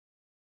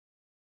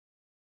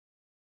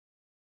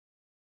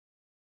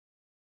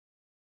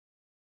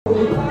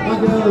My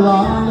girl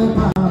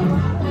lollipop,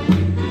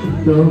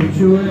 don't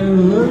you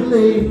ever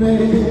leave me,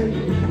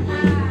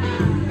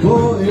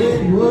 for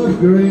it would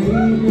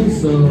grieve me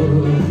so,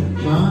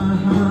 my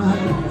heart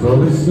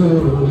totally so.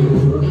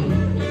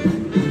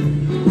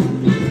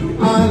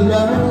 I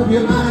love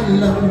you, I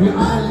love you,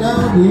 I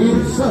love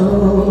you so.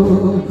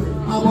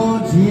 I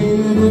want you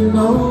to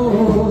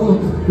know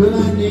that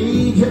I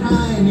need you,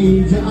 I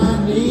need you,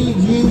 I need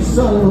you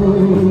so.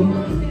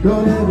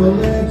 Don't ever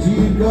let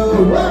you go.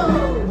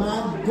 Whoa,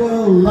 my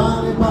girl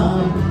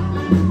lollipop,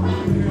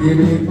 you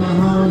make my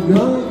heart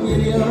go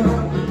giddy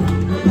up.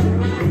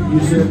 You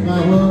set my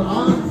world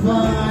on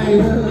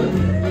fire.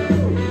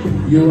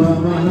 You are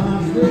my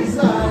heart's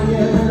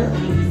desire.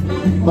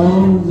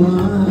 Oh my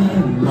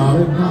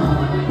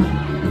lollipop.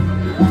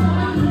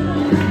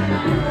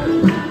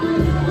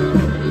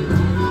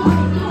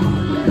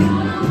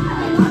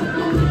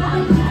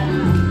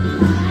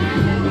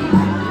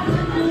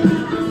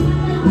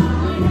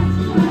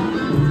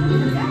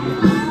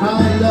 I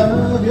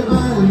love you,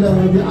 I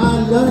love you, I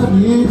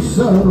love you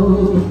so.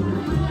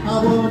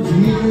 I want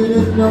you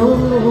to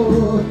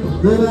know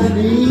that I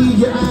need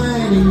you,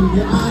 I need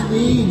you, I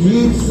need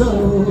you so.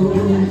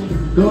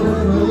 Don't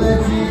ever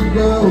let you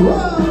go.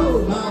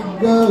 Whoa, my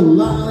girl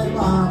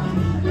lollipop,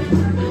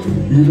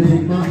 you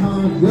make my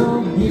heart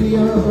go giddy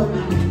up.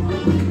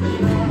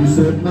 You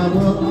set my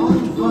world on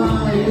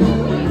fire.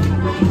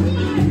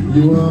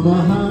 You are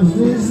my heart's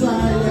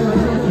desire.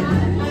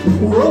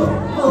 Whoa,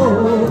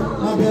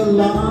 my girl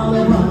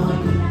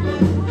lollipop,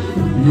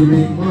 you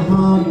make my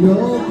heart go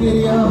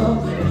giddy up.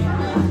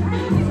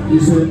 You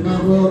set my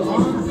world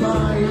on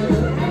fire.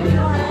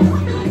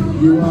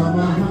 You are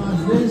my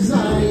heart's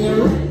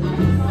desire.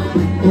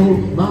 Oh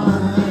my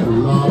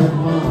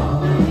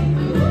lollipop.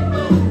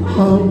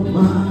 Oh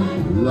my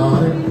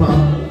lollipop.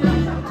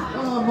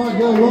 Oh my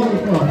God,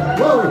 lollipop.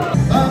 Whoa.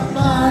 Oh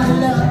my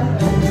love.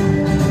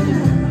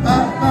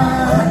 Oh my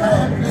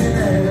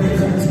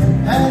happiness.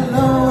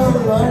 Hello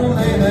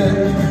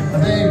loneliness. I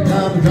think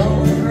I'm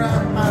going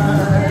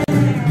right.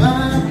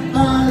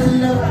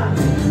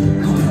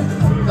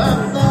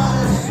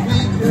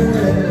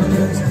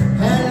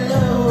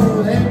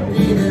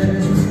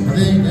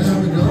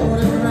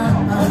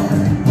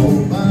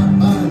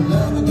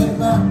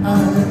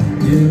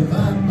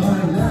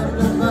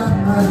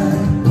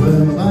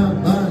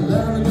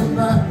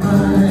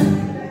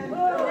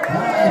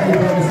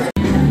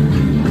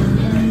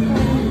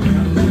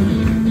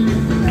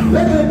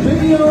 Let me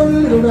be your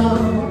little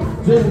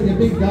dog till you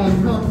big dog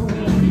comes.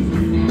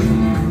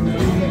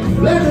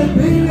 Let me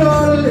be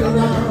your little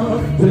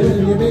dog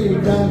till your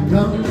big dog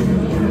comes.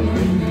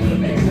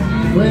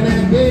 When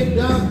that big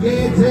dog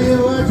gets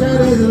here, watch out,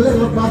 there's a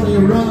little puppy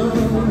run.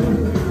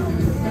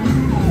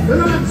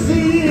 And I'm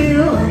seeing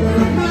you under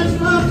the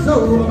matchbox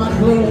over my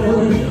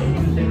clothes.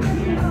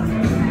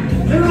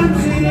 And I'm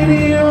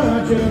seeing you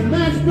under the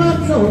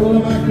matchbox over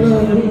my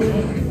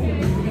clothes.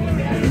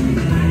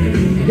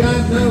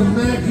 Got no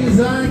matches,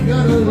 I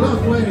got a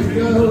long way to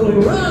go.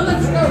 Well,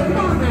 let's go,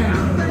 come on now.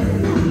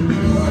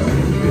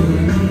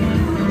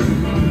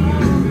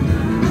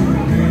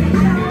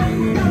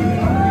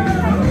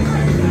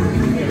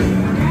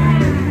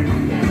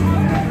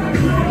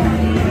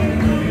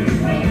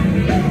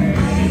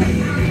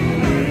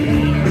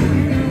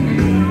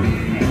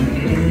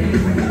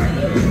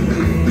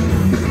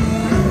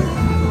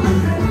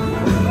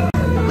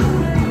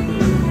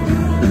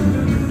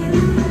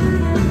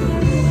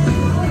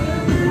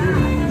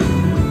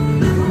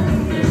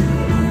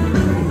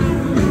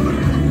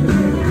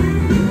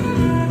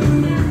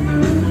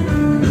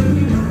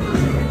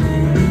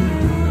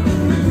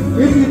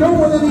 If you don't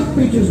want any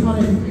peaches,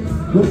 honey,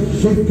 don't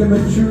shake them a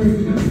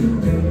tree.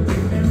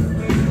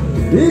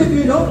 If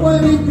you don't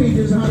want any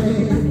peaches,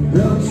 honey,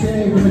 don't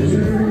shake them a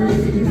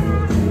tree.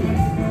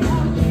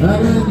 I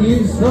got you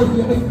so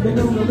you ain't been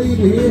gonna leave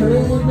here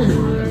in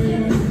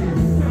misery.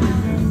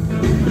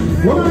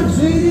 Well, I'm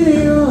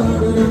seeing you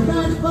under the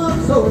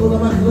matchbox over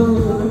my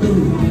clothes.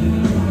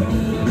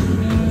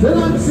 Till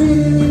I'm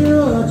seeing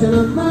you under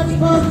the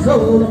matchbox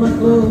over my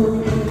clothes.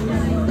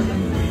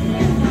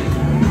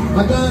 I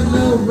got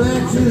no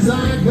matches, I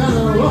got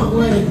a long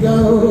way to go.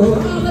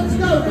 Oh, let's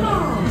go, come on!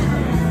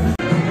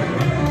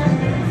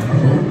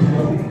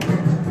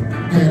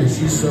 And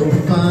she's so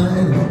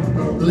fine.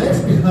 Let's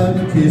be hug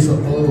and kiss her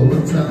all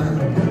the time.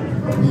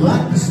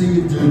 Like to see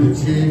you do the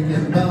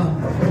chicken bop.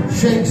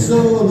 Shake so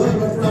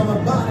over from the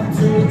bottom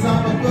to the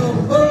top of boom,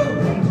 boom.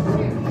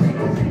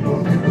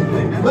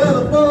 Well, a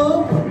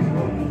boom.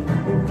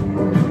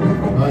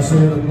 I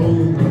said a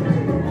boom.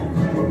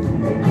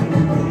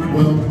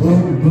 Well,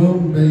 boom, boom,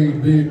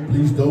 baby,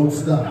 please don't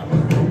stop.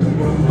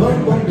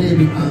 Boom, boom,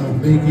 baby, I'll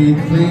make it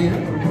clear.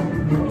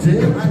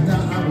 Till I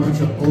die, I want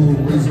you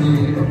always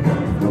here.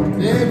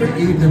 Every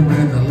evening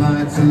when the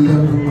lights are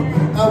low,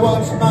 I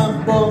watch my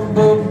boom,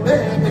 boom,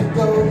 baby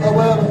go. Oh,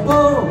 well, a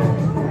boom.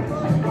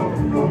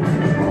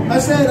 I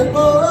said a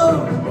boom.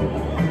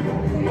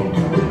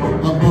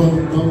 A boom,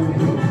 boom.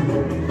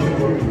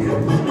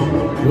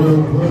 Well,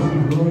 boom,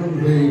 boom,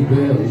 baby,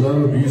 I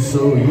love you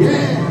so,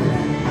 yeah.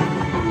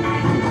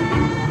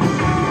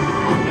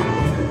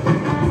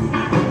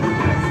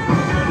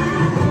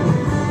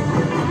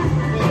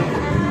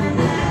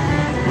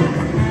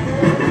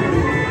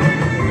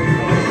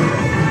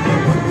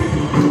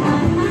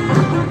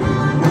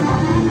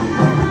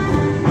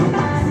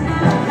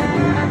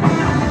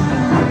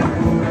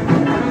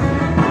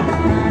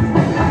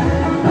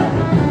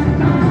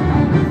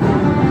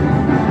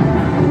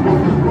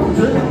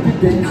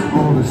 dance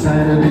on a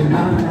Saturday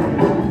night.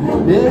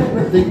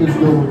 Everything was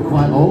going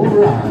quite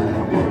alright.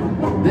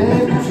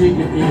 Then the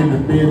chicken in the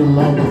middle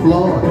of the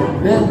floor.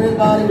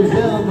 Everybody was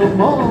yelling for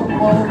more,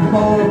 more,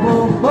 more,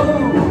 more,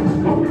 more.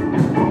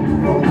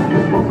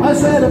 I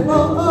said, oh,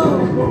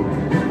 oh.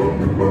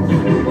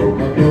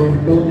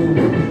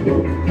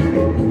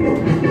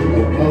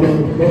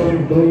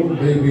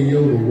 Baby,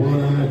 you're the one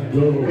I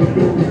adore.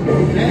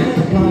 And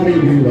the party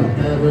we were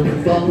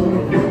having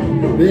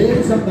fun.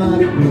 Then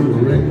somebody put a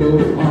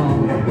record on.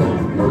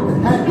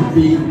 Had to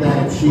beat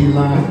that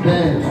Sheila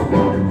dance.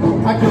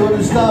 I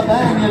couldn't stop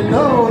and you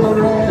know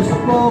the rest.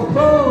 Boom,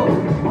 boom.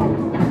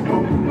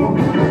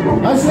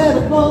 I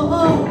said, boom,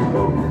 boom.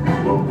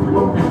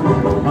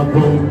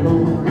 Boom,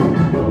 boom.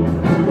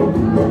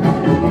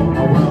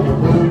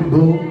 Boom,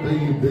 boom,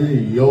 baby,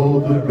 you're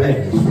the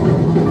best.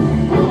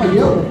 Oh,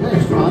 you're the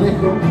best, honey.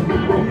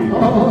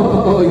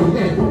 Oh,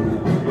 yeah.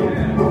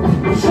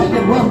 Shake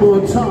it one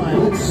more time.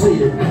 Let's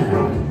see it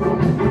now.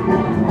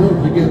 Don't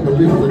forget to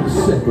lift and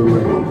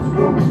separate.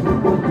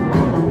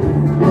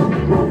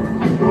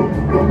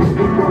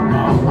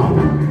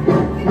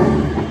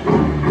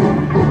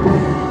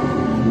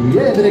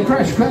 Yeah, did it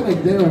crash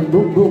crackling there and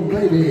boom, boom,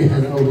 baby.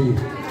 And Oldie.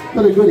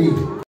 What a goodie.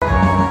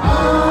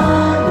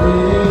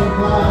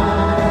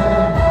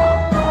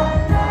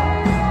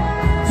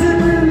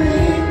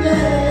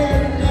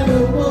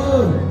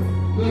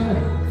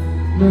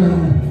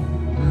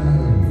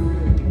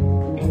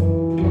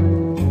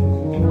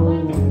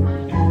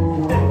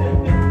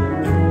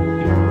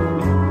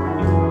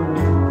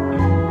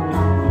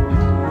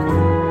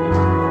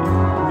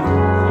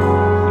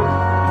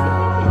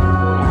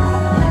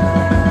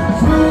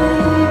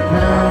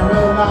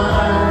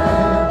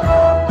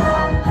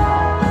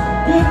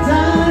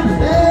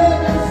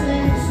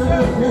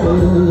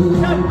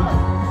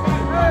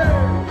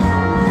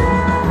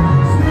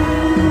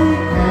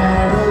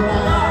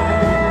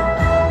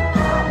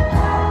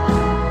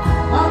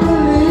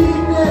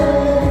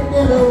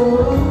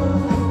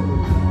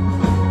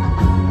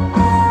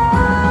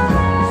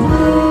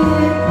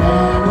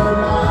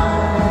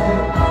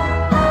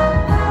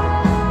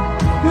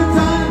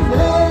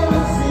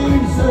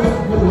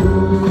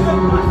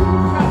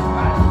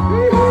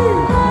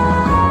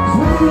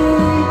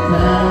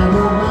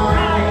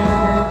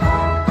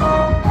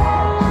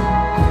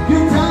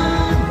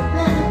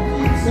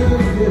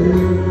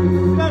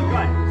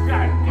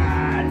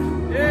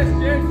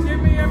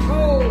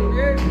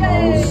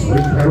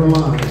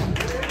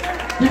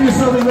 Give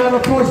yourself a round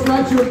of applause,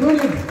 tonight. You're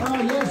brilliant.